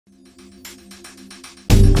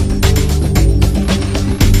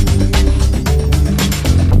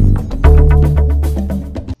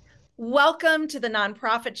Welcome to the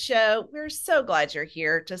Nonprofit Show. We're so glad you're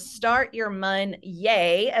here to start your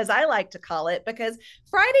Monday, as I like to call it, because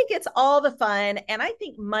Friday gets all the fun. And I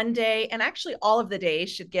think Monday, and actually all of the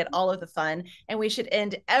days, should get all of the fun. And we should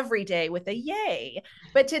end every day with a yay.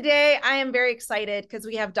 But today I am very excited because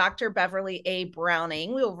we have Dr. Beverly A.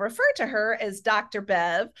 Browning. We will refer to her as Dr.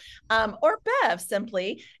 Bev or Bev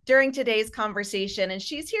simply during today's conversation. And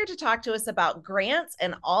she's here to talk to us about grants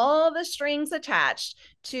and all the strings attached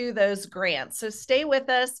to those grants. So stay with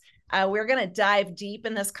us. We're going to dive deep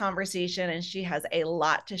in this conversation, and she has a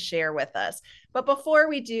lot to share with us. But before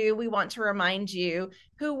we do, we want to remind you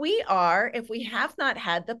who we are if we have not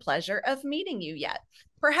had the pleasure of meeting you yet.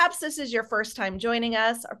 Perhaps this is your first time joining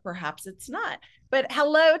us, or perhaps it's not. But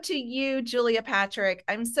hello to you, Julia Patrick.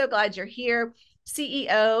 I'm so glad you're here,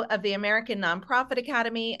 CEO of the American Nonprofit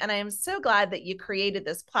Academy, and I am so glad that you created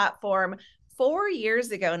this platform 4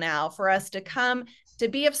 years ago now for us to come to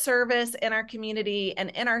be of service in our community and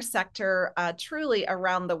in our sector, truly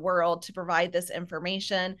around the world, to provide this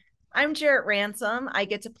information. I'm Jarrett Ransom. I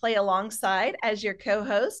get to play alongside as your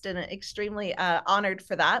co-host, and extremely honored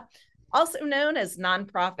for that. Also known as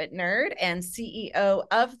Nonprofit Nerd and CEO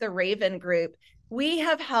of the Raven Group. We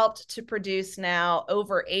have helped to produce now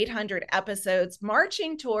over 800 episodes,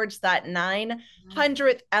 marching towards that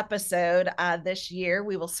 900th episode this year.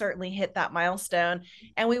 We will certainly hit that milestone,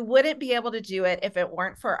 and we wouldn't be able to do it if it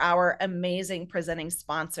weren't for our amazing presenting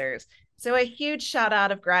sponsors. So a huge shout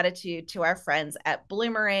out of gratitude to our friends at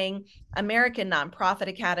Bloomerang, American Nonprofit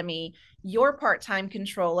Academy, Your Part-Time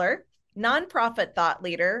Controller, Nonprofit Thought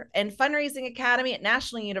Leader, and Fundraising Academy at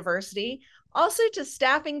National University. Also to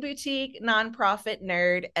Staffing Boutique, Nonprofit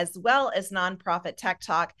Nerd, as well as Nonprofit Tech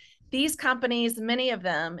Talk. These companies, many of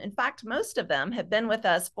them, in fact, most of them, have been with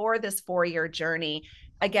us for this 4-year journey.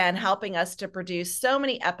 Again, helping us to produce so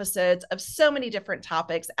many episodes of so many different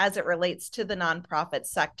topics as it relates to the nonprofit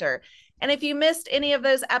sector. And if you missed any of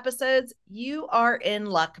those episodes, you are in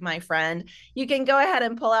luck, my friend. You can go ahead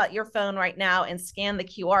and pull out your phone right now and scan the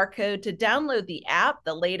QR code to download the app,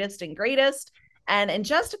 the latest and greatest. And in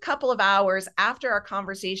just a couple of hours after our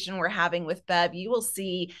conversation we're having with Bev, you will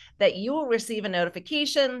see that you will receive a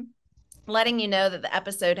notification letting you know that the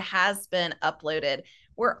episode has been uploaded.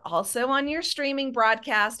 We're also on your streaming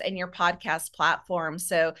broadcast and your podcast platform.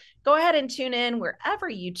 So go ahead and tune in wherever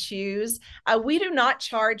you choose. We do not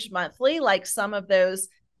charge monthly like some of those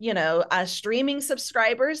streaming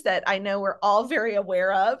subscribers that I know we're all very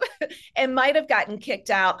aware of and might have gotten kicked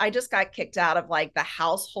out. I just got kicked out of like the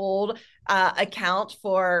household account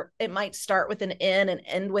for, it might start with an N and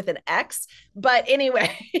end with an X. But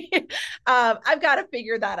anyway, I've got to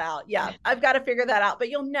figure that out. Yeah, I've got to figure that out. But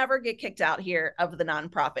you'll never get kicked out here of the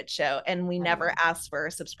Nonprofit Show. And we never ask for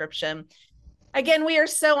a subscription. Again, we are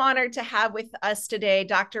so honored to have with us today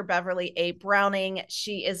Dr. Beverly A. Browning.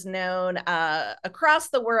 She is known across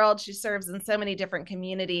the world. She serves in so many different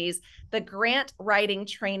communities, the Grant Writing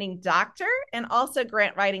Training Doctor and also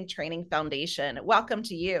Grant Writing Training Foundation. Welcome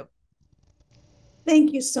to you.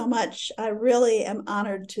 Thank you so much. I really am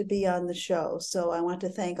honored to be on the show. So I want to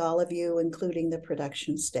thank all of you, including the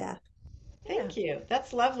production staff. Thank you.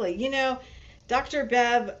 That's lovely. Dr.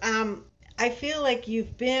 Bev, I feel like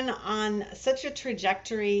you've been on such a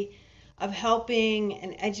trajectory of helping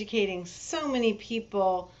and educating so many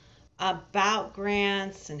people about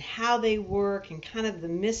grants and how they work and kind of the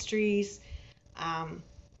mysteries.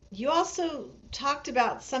 You also talked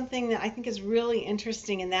about something that I think is really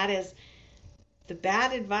interesting, and that is the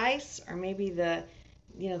bad advice, or maybe the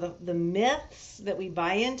myths that we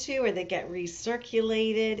buy into or that get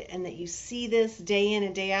recirculated, and that you see this day in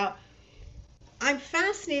and day out. I'm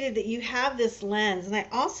fascinated that you have this lens, and I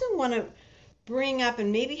also want to bring up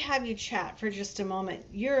and maybe have you chat for just a moment.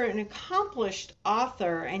 You're an accomplished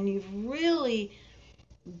author, and you've really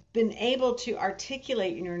been able to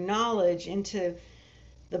articulate your knowledge into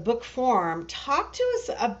the book form. Talk to us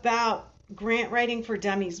about Grant Writing for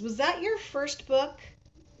Dummies. Was that your first book?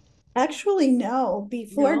 Actually, no.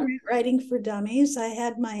 Before No. Grant Writing for Dummies, I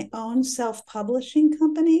had my own self-publishing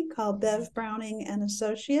company called Bev Browning and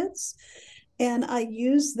Associates. And I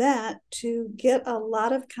used that to get a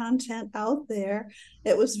lot of content out there.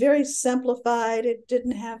 It was very simplified. It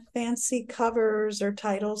didn't have fancy covers or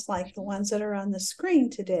titles like the ones that are on the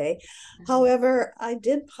screen today. However, I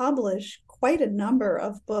did publish quite a number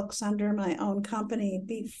of books under my own company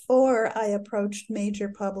before I approached major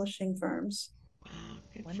publishing firms. Wow,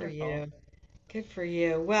 good for Wonderful. you. Good for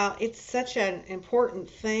you. Well, it's such an important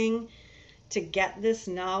thing to get this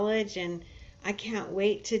knowledge, and I can't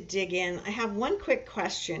wait to dig in. I have one quick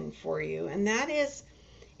question for you, and that is,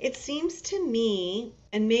 it seems to me,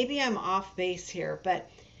 and maybe I'm off base here, but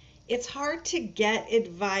it's hard to get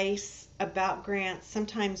advice about grants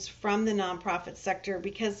sometimes from the nonprofit sector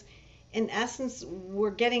because in essence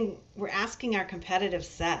we're asking our competitive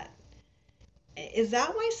set. Is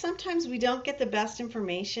that why sometimes we don't get the best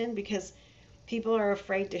information because people are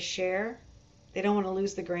afraid to share? They don't want to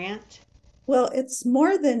lose the grant? Well, it's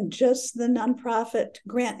more than just the nonprofit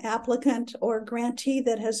grant applicant or grantee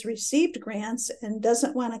that has received grants and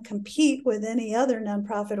doesn't want to compete with any other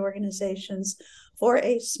nonprofit organizations for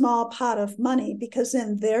a small pot of money, because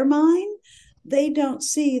in their mind, they don't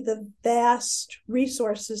see the vast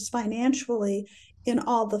resources financially in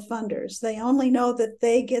all the funders. They only know that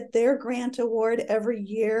they get their grant award every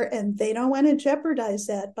year, and they don't want to jeopardize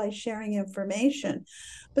that by sharing information.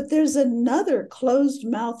 But there's another closed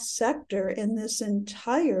mouth sector in this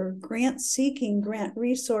entire grant seeking, grant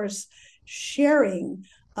resource sharing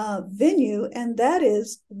venue, and that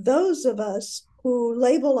is those of us who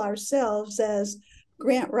label ourselves as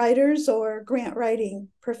grant writers or grant writing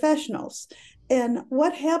professionals. And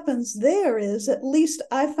what happens there is, at least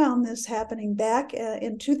I found this happening back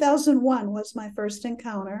in 2001 was my first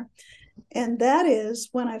encounter. And that is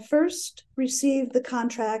when I first received the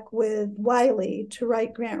contract with Wiley to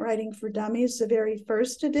write Grant Writing for Dummies, the very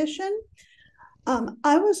first edition.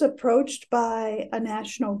 I was approached by a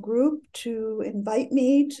national group to invite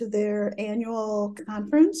me to their annual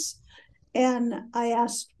conference. And I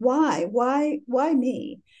asked, why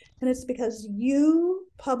me? And it's because you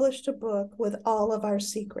published a book with all of our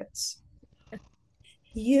secrets.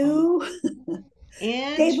 You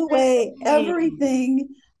gave away everything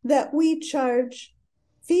that we charge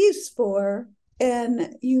fees for,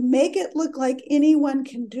 and you make it look like anyone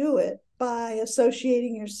can do it by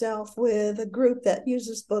associating yourself with a group that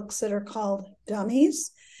uses books that are called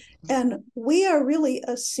Dummies. And we are really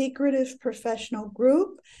a secretive professional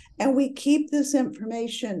group, and we keep this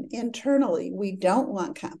information internally. We don't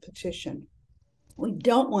want competition. We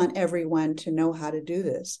don't want everyone to know how to do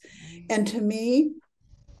this. And to me,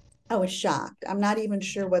 I was shocked. I'm not even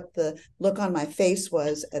sure what the look on my face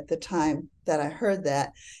was at the time that I heard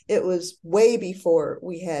that. It was way before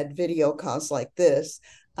we had video calls like this.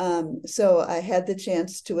 So I had the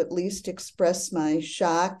chance to at least express my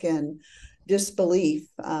shock and disbelief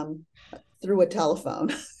through a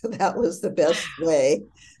telephone. That was the best way.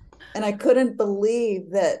 And I couldn't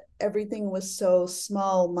believe that everything was so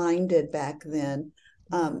small-minded back then.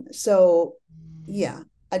 So yeah,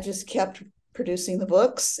 I just kept producing the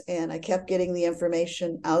books, and I kept getting the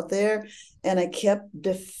information out there, and I kept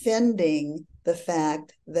defending the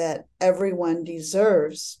fact that everyone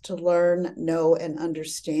deserves to learn, know, and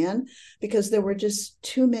understand, because there were just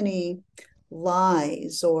too many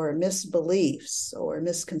lies or misbeliefs or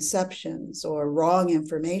misconceptions or wrong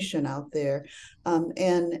information out there.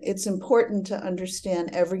 And it's important to understand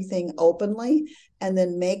everything openly and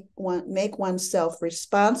then make oneself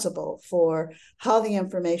responsible for how the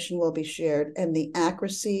information will be shared and the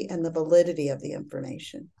accuracy and the validity of the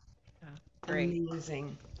information. Great.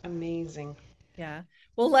 Amazing. Yeah.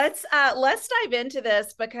 Well, let's dive into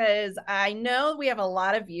this, because I know we have a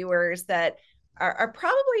lot of viewers that are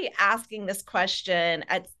probably asking this question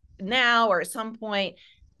at now or at some point.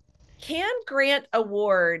 Can grant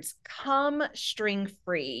awards come string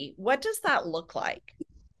free? What does that look like?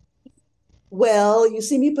 Well, you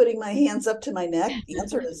see me putting my hands up to my neck. The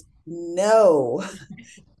answer is no.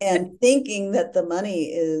 And thinking that the money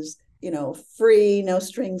is, free, no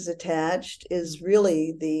strings attached, is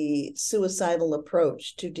really the suicidal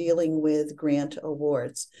approach to dealing with grant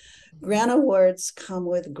awards. Grant awards come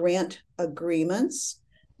with grant agreements.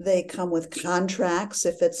 They come with contracts.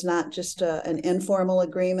 If it's not just an informal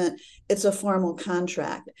agreement, it's a formal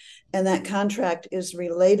contract. And that contract is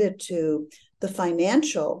related to the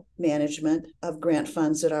financial management of grant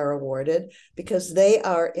funds that are awarded, because they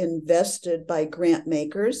are invested by grant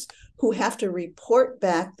makers who have to report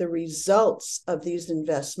back the results of these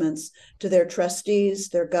investments to their trustees,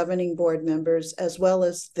 their governing board members, as well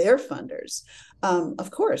as their funders.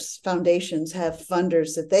 Of course, foundations have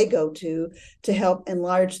funders that they go to help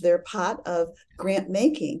enlarge their pot of grant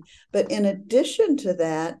making. But in addition to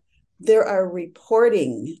that, there are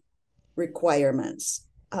reporting requirements,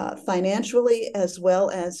 financially, as well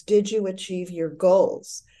as, did you achieve your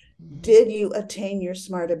goals? Did you attain your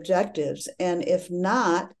SMART objectives? And if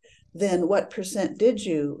not, then what percent did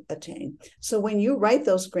you attain? So when you write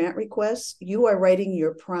those grant requests, you are writing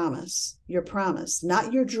your promise,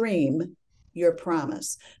 not your dream, your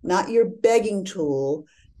promise, not your begging tool,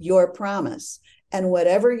 your promise. And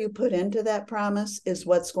whatever you put into that promise is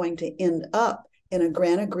what's going to end up in a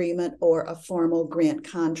grant agreement or a formal grant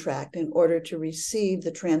contract in order to receive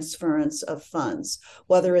the transference of funds,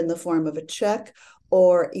 whether in the form of a check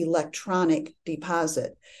or electronic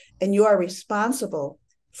deposit. And you are responsible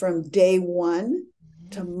from day one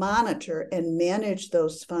to monitor and manage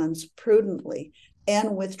those funds prudently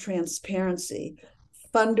and with transparency.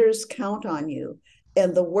 Funders count on you.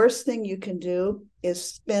 And the worst thing you can do is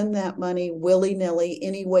spend that money willy-nilly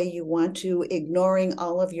any way you want to, ignoring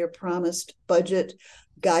all of your promised budget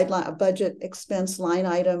guideline, budget expense line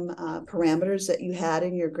item parameters that you had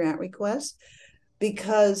in your grant request,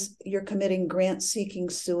 because you're committing grant seeking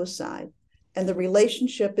suicide. And the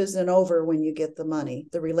relationship isn't over when you get the money.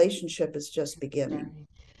 The relationship is just beginning.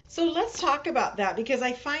 So let's talk about that, because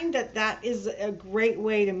I find that that is a great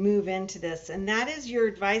way to move into this. And that is, you're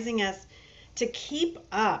advising us to keep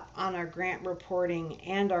up on our grant reporting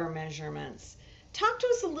and our measurements. Talk to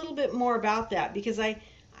us a little bit more about that, because I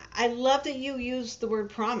love that you use the word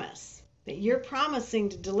promise, that you're promising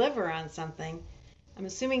to deliver on something. I'm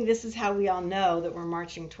assuming this is how we all know that we're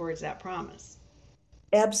marching towards that promise.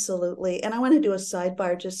 Absolutely. And I want to do a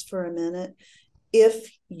sidebar just for a minute.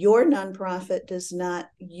 If your nonprofit does not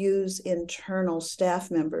use internal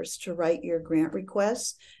staff members to write your grant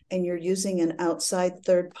requests and you're using an outside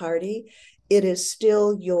third party, it is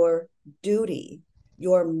still your duty,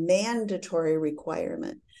 your mandatory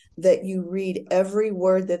requirement, that you read every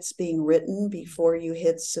word that's being written before you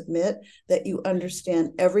hit submit, that you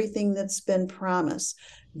understand everything that's been promised.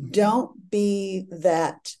 Don't be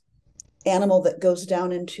that animal that goes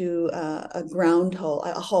down into a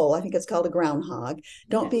hole. I think it's called a groundhog.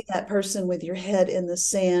 Don't be that person with your head in the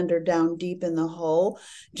sand or down deep in the hole,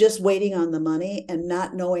 just waiting on the money and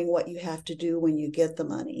not knowing what you have to do when you get the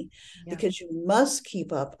money, because you must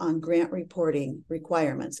keep up on grant reporting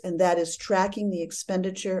requirements. And that is tracking the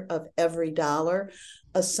expenditure of every dollar,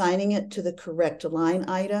 assigning it to the correct line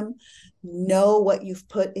item, know what you've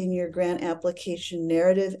put in your grant application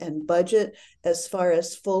narrative and budget as far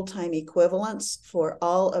as full-time equivalents for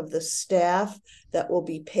all of the staff that will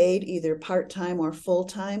be paid either part-time or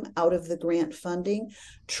full-time out of the grant funding.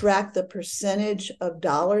 Track the percentage of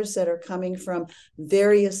dollars that are coming from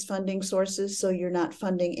various funding sources, so you're not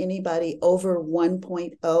funding anybody over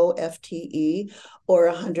 1.0 FTE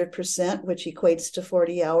or 100%, which equates to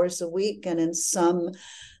 40 hours a week. And in some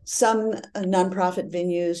nonprofit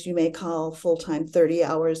venues, you may call full-time 30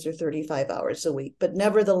 hours or 35 hours a week. But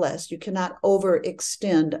nevertheless, you cannot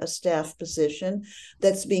overextend a staff position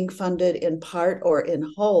that's being funded in part or in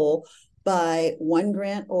whole by one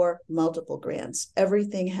grant or multiple grants.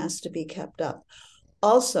 Everything has to be kept up.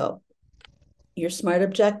 Also, your SMART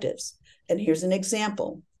objectives. And here's an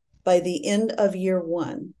example. By the end of year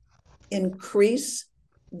one, increase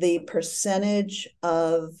the percentage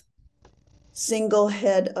of single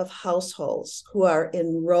head of households who are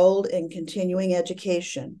enrolled in continuing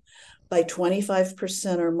education by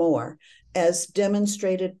 25% or more, as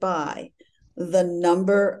demonstrated by the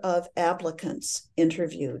number of applicants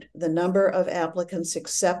interviewed, the number of applicants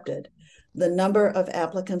accepted, the number of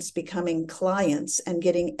applicants becoming clients and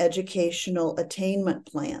getting educational attainment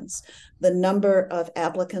plans, the number of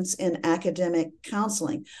applicants in academic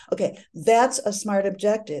counseling. Okay, that's a SMART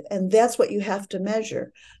objective, and that's what you have to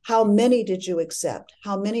measure. How many did you accept?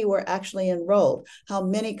 How many were actually enrolled? How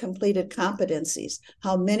many completed competencies?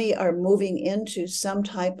 How many are moving into some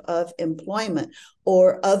type of employment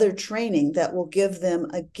or other training that will give them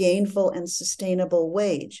a gainful and sustainable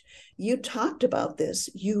wage? You talked about this,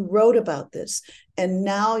 you wrote about this, and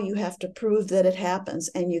now you have to prove that it happens,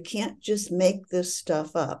 and you can't just make this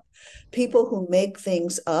stuff up. People who make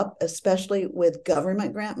things up, especially with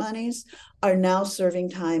government grant monies, are now serving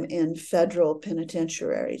time in federal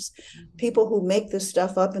penitentiaries. People who make this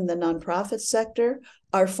stuff up in the nonprofit sector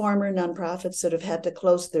are former nonprofits that have had to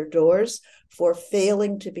close their doors for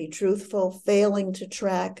failing to be truthful, failing to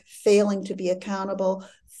track, failing to be accountable,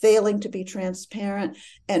 failing to be transparent,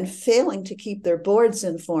 and failing to keep their boards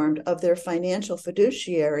informed of their financial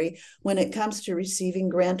fiduciary when it comes to receiving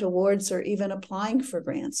grant awards or even applying for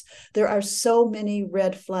grants. There are so many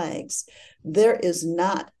red flags. There is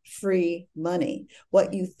not free money.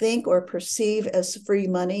 What you think or perceive as free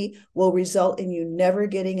money will result in you never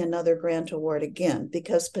getting another grant award again,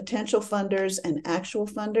 because potential funders and actual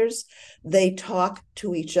funders, they talk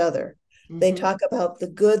to each other. They talk about the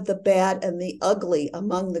good, the bad, and the ugly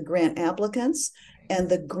among the grant applicants and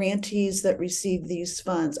the grantees that receive these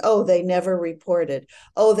funds. Oh, they never reported.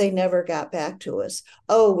 Oh, they never got back to us.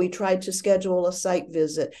 Oh, we tried to schedule a site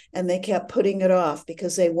visit and they kept putting it off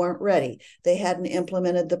because they weren't ready. They hadn't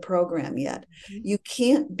implemented the program yet. You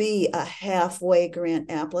can't be a halfway grant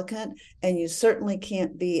applicant, and you certainly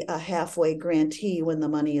can't be a halfway grantee when the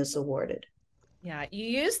money is awarded. Yeah, you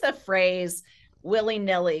use the phrase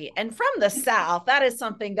willy-nilly. And from the South, that is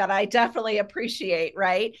something that I definitely appreciate,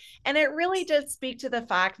 right? And it really does speak to the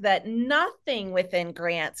fact that nothing within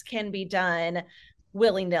grants can be done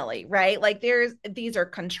willy-nilly, right? Like these are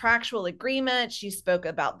contractual agreements. You spoke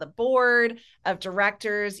about the board of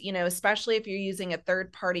directors, especially if you're using a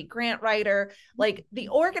third-party grant writer, like the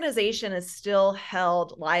organization is still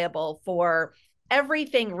held liable for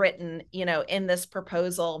everything written, in this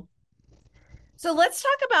proposal. So let's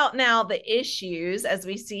talk about now the issues, as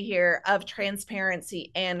we see here, of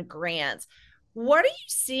transparency and grants. What are you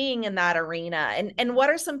seeing in that arena? And what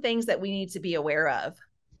are some things that we need to be aware of?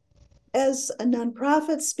 As a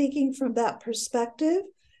nonprofit, speaking from that perspective,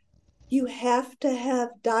 you have to have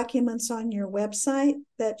documents on your website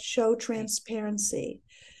that show transparency.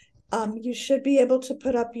 You should be able to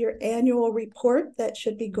put up your annual report that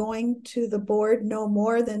should be going to the board no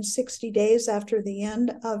more than 60 days after the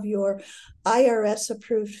end of your IRS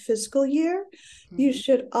approved fiscal year. You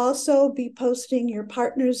should also be posting your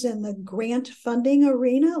partners in the grant funding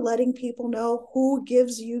arena, letting people know who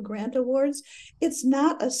gives you grant awards. It's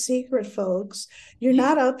not a secret, folks. You're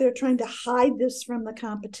not out there trying to hide this from the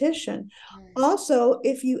competition. Also,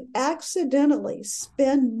 if you accidentally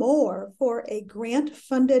spend more for a grant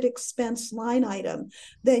funded expense line item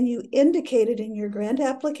than you indicated in your grant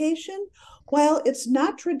application, while it's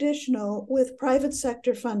not traditional with private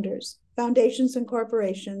sector funders, foundations and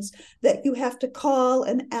corporations, that you have to call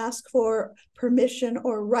and ask for permission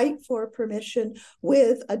or write for permission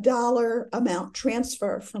with a dollar amount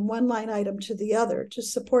transfer from one line item to the other to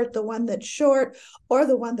support the one that's short or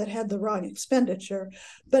the one that had the wrong expenditure.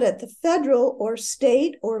 But at the federal or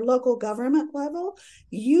state or local government level,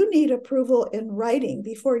 you need approval in writing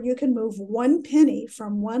before you can move one penny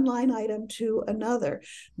from one line item to another.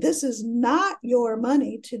 This is not your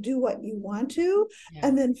money to do what you want to,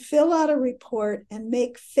 and then fill out a report and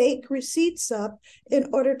make fake receipts up in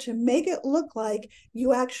order to make it look like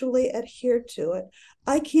you actually adhere to it.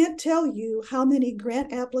 I can't tell you how many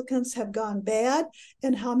grant applicants have gone bad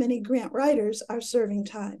and how many grant writers are serving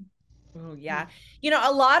time. Oh, yeah.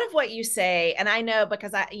 A lot of what you say, and I know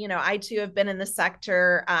because I too have been in the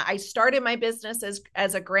sector. I started my business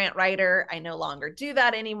as a grant writer. I no longer do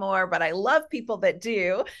that anymore, but I love people that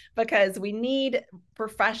do because we need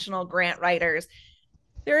professional grant writers.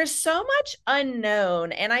 There is so much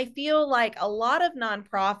unknown. And I feel like a lot of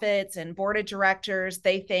nonprofits and board of directors,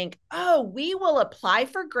 they think, oh, we will apply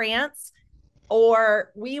for grants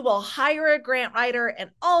or we will hire a grant writer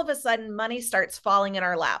and all of a sudden money starts falling in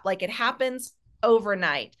our lap. Like it happens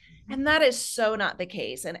overnight. And that is so not the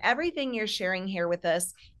case. And everything you're sharing here with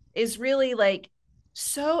us is really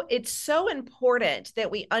it's so important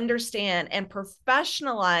that we understand and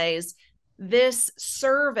professionalize this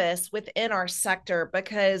service within our sector,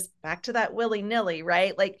 because back to that willy-nilly,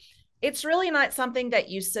 right? Like it's really not something that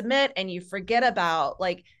you submit and you forget about.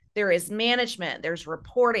 Like there is management, there's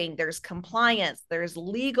reporting, there's compliance, there's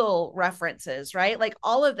legal references, right? Like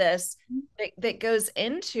all of this that goes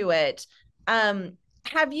into it.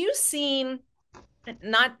 Have you seen,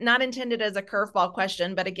 not intended as a curveball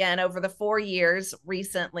question, but again, over the 4 years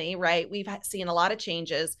recently, right, we've seen a lot of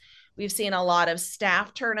changes. We've seen a lot of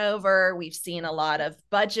staff turnover. We've seen a lot of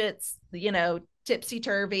budgets,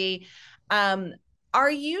 tipsy-turvy. Are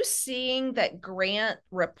you seeing that grant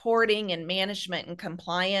reporting and management and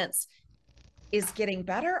compliance is getting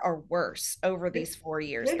better or worse over these 4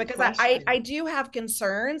 years? Because I do have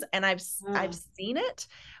concerns, and I've seen it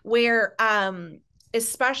where,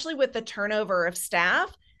 especially with the turnover of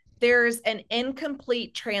staff, there's an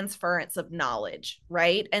incomplete transference of knowledge,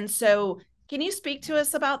 right? And so can you speak to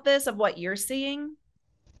us about this, of what you're seeing?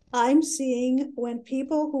 I'm seeing when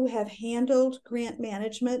people who have handled grant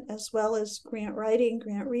management as well as grant writing,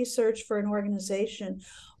 grant research for an organization,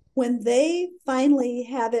 when they finally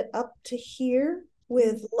have it up to here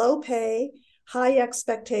with low pay, high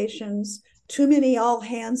expectations, too many all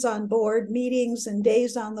hands on board meetings and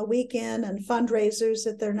days on the weekend and fundraisers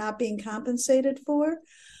that they're not being compensated for,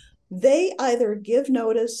 they either give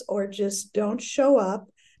notice or just don't show up.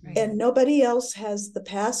 Right. And nobody else has the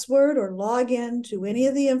password or login to any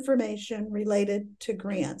of the information related to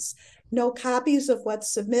grants. No copies of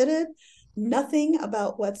what's submitted, nothing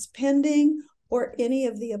about what's pending or any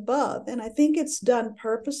of the above. And I think it's done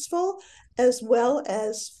purposeful as well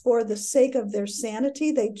as for the sake of their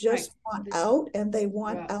sanity. They just want out, and they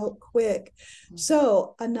want out quick.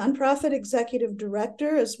 So a nonprofit executive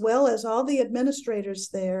director, as well as all the administrators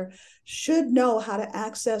there, should know how to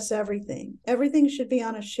access everything. Everything should be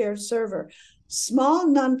on a shared server. Small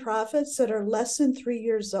nonprofits that are less than 3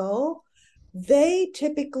 years old they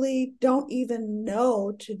typically don't even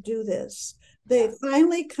know to do this. They Yeah.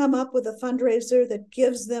 finally come up with a fundraiser that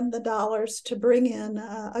gives them the dollars to bring in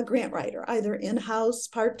a grant writer, either in-house,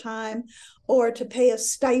 part-time, or to pay a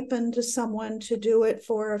stipend to someone to do it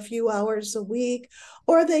for a few hours a week.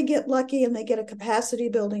 Or they get lucky and they get a capacity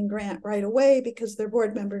building grant right away because their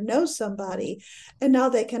board member knows somebody. And now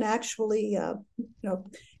they can actually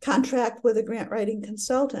contract with a grant writing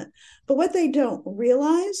consultant. But what they don't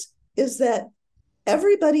realize is that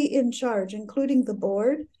everybody in charge, including the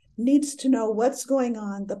board, needs to know what's going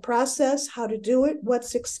on, the process, how to do it,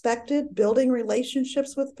 what's expected, building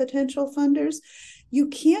relationships with potential funders. You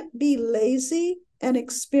can't be lazy and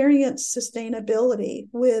experience sustainability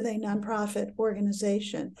with a nonprofit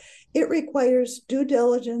organization. It requires due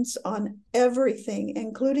diligence on everything,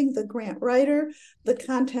 including the grant writer, the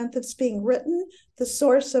content that's being written, the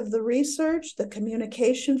source of the research, the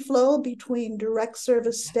communication flow between direct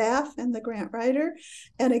service staff and the grant writer,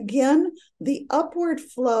 and again, the upward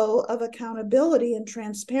flow of accountability and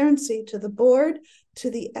transparency to the board, to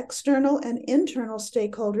the external and internal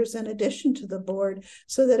stakeholders in addition to the board,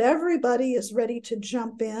 so that everybody is ready to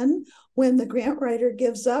jump in when the grant writer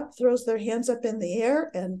gives up, throws their hands up in the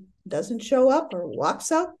air, and doesn't show up or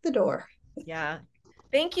walks out the door. Yeah.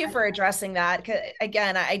 Thank you for addressing that.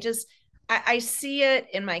 Again, I see it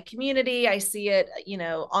in my community. I see it,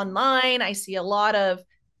 online. I see a lot of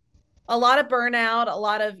burnout, a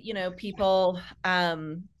lot of, people,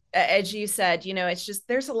 as you said, it's just,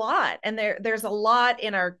 there's a lot, and there's a lot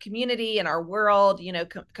in our community, in our world,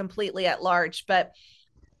 completely at large. But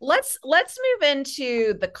let's move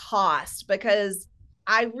into the cost, because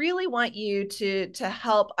I really want you to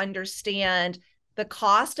help understand the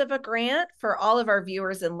cost of a grant for all of our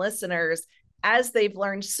viewers and listeners, as they've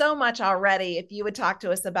learned so much already. If you would talk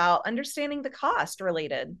to us about understanding the cost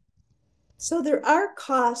related. So there are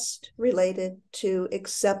costs related to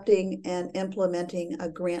accepting and implementing a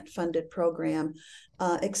grant-funded program,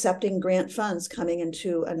 accepting grant funds coming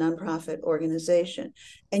into a nonprofit organization.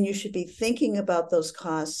 And you should be thinking about those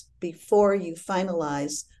costs before you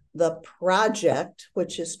finalize the project,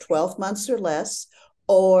 which is 12 months or less,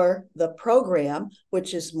 or the program,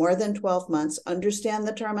 which is more than 12 months. Understand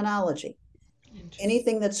the terminology.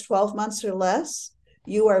 Anything that's 12 months or less,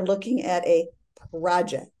 you are looking at a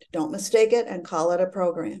project. Don't mistake it and call it a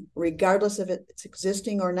program, regardless of it's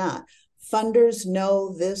existing or not. Funders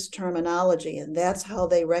know this terminology, and that's how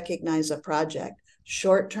they recognize a project: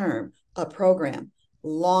 short term, a program,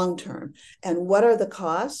 long term. And what are the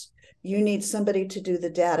costs? You need somebody to do the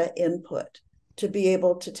data input, to be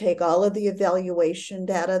able to take all of the evaluation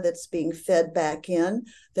data that's being fed back in,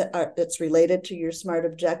 that's related to your SMART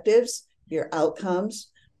objectives, your outcomes,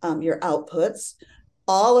 your outputs.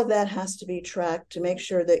 All of that has to be tracked to make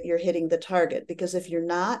sure that you're hitting the target. Because if you're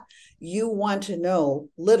not, you want to know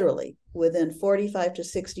literally within 45 to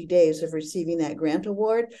 60 days of receiving that grant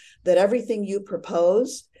award that everything you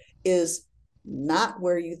proposed is not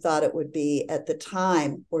where you thought it would be at the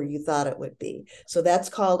time where you thought it would be. So that's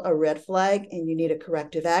called a red flag, and you need a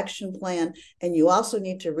corrective action plan. And you also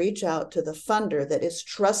need to reach out to the funder that is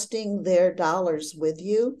trusting their dollars with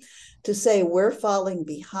you to say, we're falling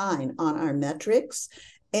behind on our metrics.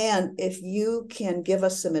 And if you can give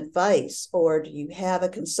us some advice, or do you have a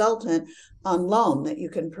consultant on loan that you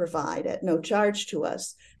can provide at no charge to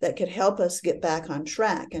us that could help us get back on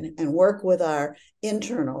track and work with our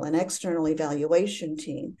internal and external evaluation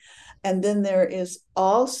team. And then there is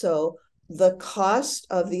also the cost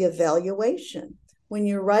of the evaluation. When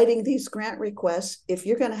you're writing these grant requests, if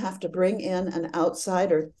you're going to have to bring in an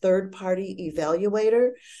outside or third-party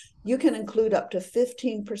evaluator, you can include up to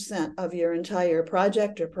 15% of your entire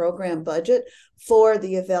project or program budget for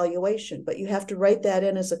the evaluation, but you have to write that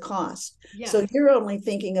in as a cost. Yeah. So you're only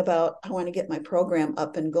thinking about, I want to get my program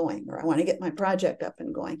up and going, or I want to get my project up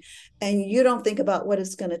and going. And you don't think about what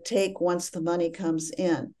it's going to take once the money comes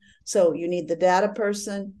in. So you need the data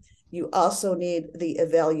person. You also need the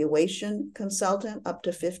evaluation consultant, up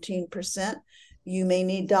to 15%. You may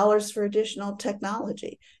need dollars for additional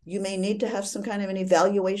technology. You may need to have some kind of an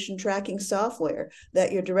evaluation tracking software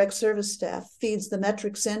that your direct service staff feeds the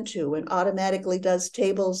metrics into and automatically does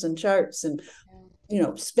tables and charts and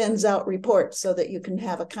spins out reports so that you can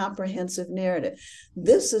have a comprehensive narrative.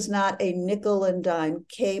 This is not a nickel and dime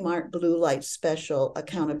Kmart blue light special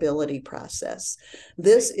accountability process.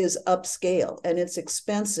 This is upscale, and it's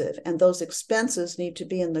expensive, and those expenses need to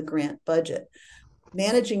be in the grant budget.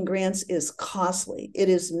 Managing grants is costly. It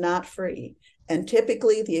is not free. And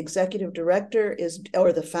typically the executive director is,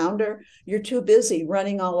 or the founder, you're too busy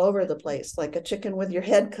running all over the place like a chicken with your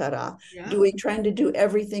head cut off, Yeah. trying to do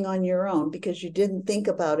everything on your own because you didn't think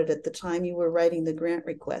about it at the time you were writing the grant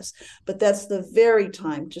request. But that's the very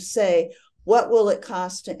time to say, what will it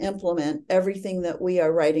cost to implement everything that we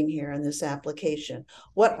are writing here in this application?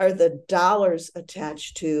 What are the dollars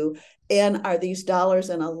attached to? And are these dollars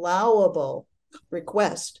an allowable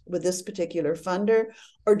request with this particular funder?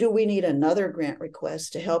 Or do we need another grant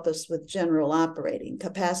request to help us with general operating,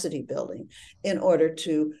 capacity building, in order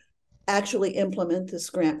to actually implement this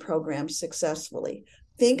grant program successfully?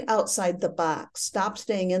 Think outside the box. Stop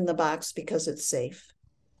staying in the box because it's safe.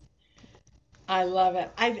 I love it.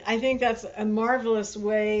 I think that's a marvelous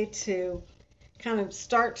way to kind of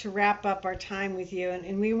start to wrap up our time with you.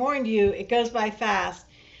 And we warned you, it goes by fast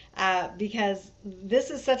because this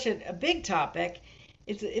is such a big topic.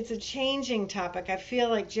 It's a changing topic. I feel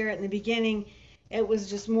like, Jarrett, in the beginning, it was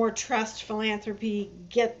just more trust philanthropy,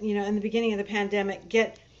 in the beginning of the pandemic,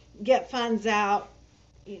 get funds out,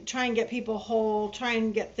 try and get people whole, try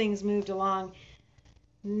and get things moved along.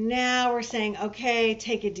 Now we're saying, okay,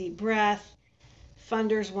 take a deep breath.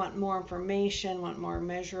 Funders want more information, want more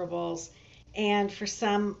measurables. And for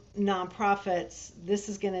some nonprofits, this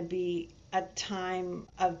is going to be a time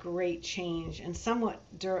of great change and somewhat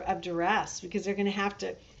of duress because they're going to have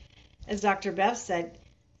to, as Dr. Bev said,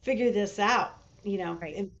 figure this out.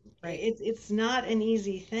 Right. Right. It's not an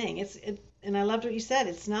easy thing. And I loved what you said.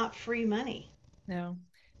 It's not free money. No.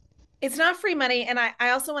 It's not free money. And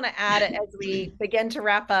I also want to add, as we begin to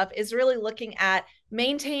wrap up, is really looking at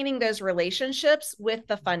maintaining those relationships with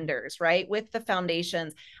the funders, right? With the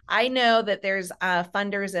foundations. I know that there's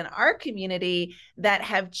funders in our community that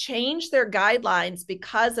have changed their guidelines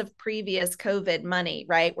because of previous COVID money,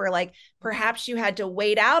 right? Where like perhaps you had to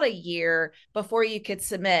wait out a year before you could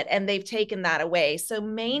submit, and they've taken that away. So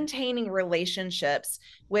maintaining relationships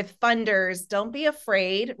with funders, don't be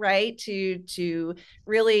afraid, right? To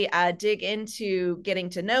really dig into getting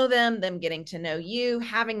to know them getting to know you,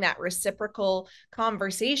 having that reciprocal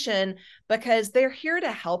conversation, because they're here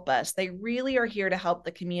to help us. They really are here to help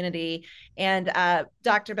the community. And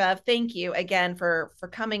Dr. Bev, thank you again for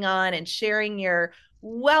coming on and sharing your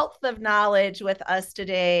wealth of knowledge with us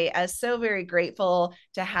today. So very grateful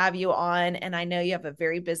to have you on. And I know you have a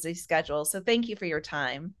very busy schedule. So thank you for your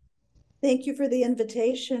time. Thank you for the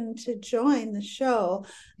invitation to join the show.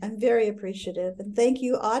 I'm very appreciative. And thank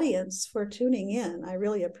you, audience, for tuning in. I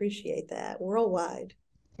really appreciate that worldwide.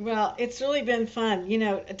 Well, it's really been fun.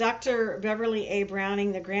 Dr. Beverly A.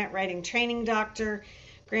 Browning, the grant writing training doctor,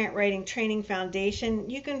 Grant Writing Training Foundation.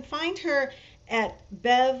 You can find her at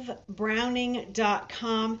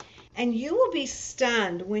bevbrowning.com, and you will be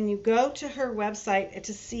stunned when you go to her website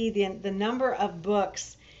to see the number of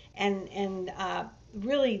books and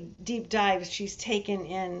really deep dives she's taken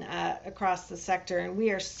in across the sector, and we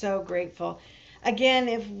are so grateful. Again,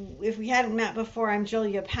 if we hadn't met before, I'm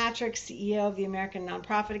Julia Patrick, CEO of the American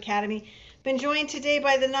Nonprofit Academy. Been joined today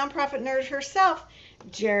by the nonprofit nerd herself,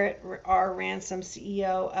 Jarrett R. Ransom,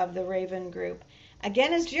 CEO of the Raven Group.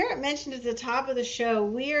 Again, as Jarrett mentioned at the top of the show,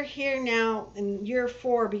 we are here now in year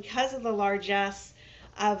 4 because of the largesse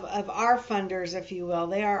of our funders, if you will.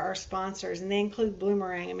 They are our sponsors, and they include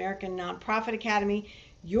Bloomerang, American Nonprofit Academy,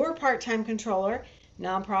 Your Part-Time Controller,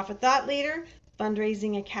 Nonprofit Thought Leader,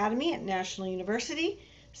 Fundraising Academy at National University,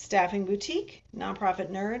 Staffing Boutique,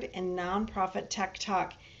 Nonprofit Nerd, and Nonprofit Tech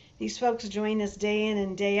Talk. These folks join us day in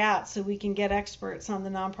and day out so we can get experts on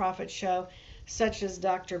the nonprofit show, such as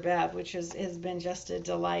Dr. Bev, which has been just a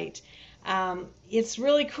delight. It's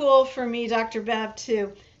really cool for me, Dr. Bev,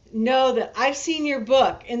 to know that I've seen your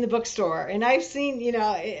book in the bookstore, and I've seen,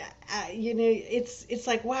 it's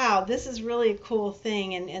like, wow, this is really a cool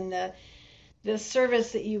thing, and the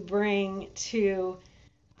service that you bring to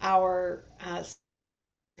our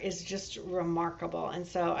is just remarkable. And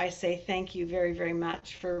so I say thank you very, very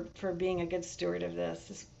much for being a good steward of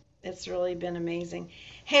this. It's really been amazing.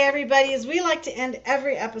 Hey, everybody, as we like to end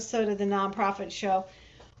every episode of the Nonprofit Show,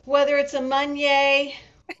 whether it's a Monday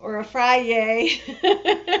or a Friday,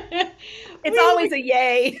 It's always a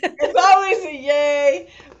yay. It's always a yay.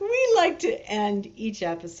 We like to end each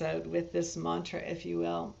episode with this mantra, if you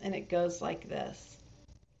will, and it goes like this: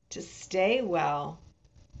 to stay well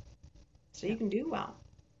so you can do well.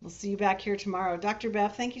 We'll see you back here tomorrow. Dr.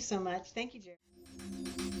 Bev, thank you so much. Thank you, Jerry.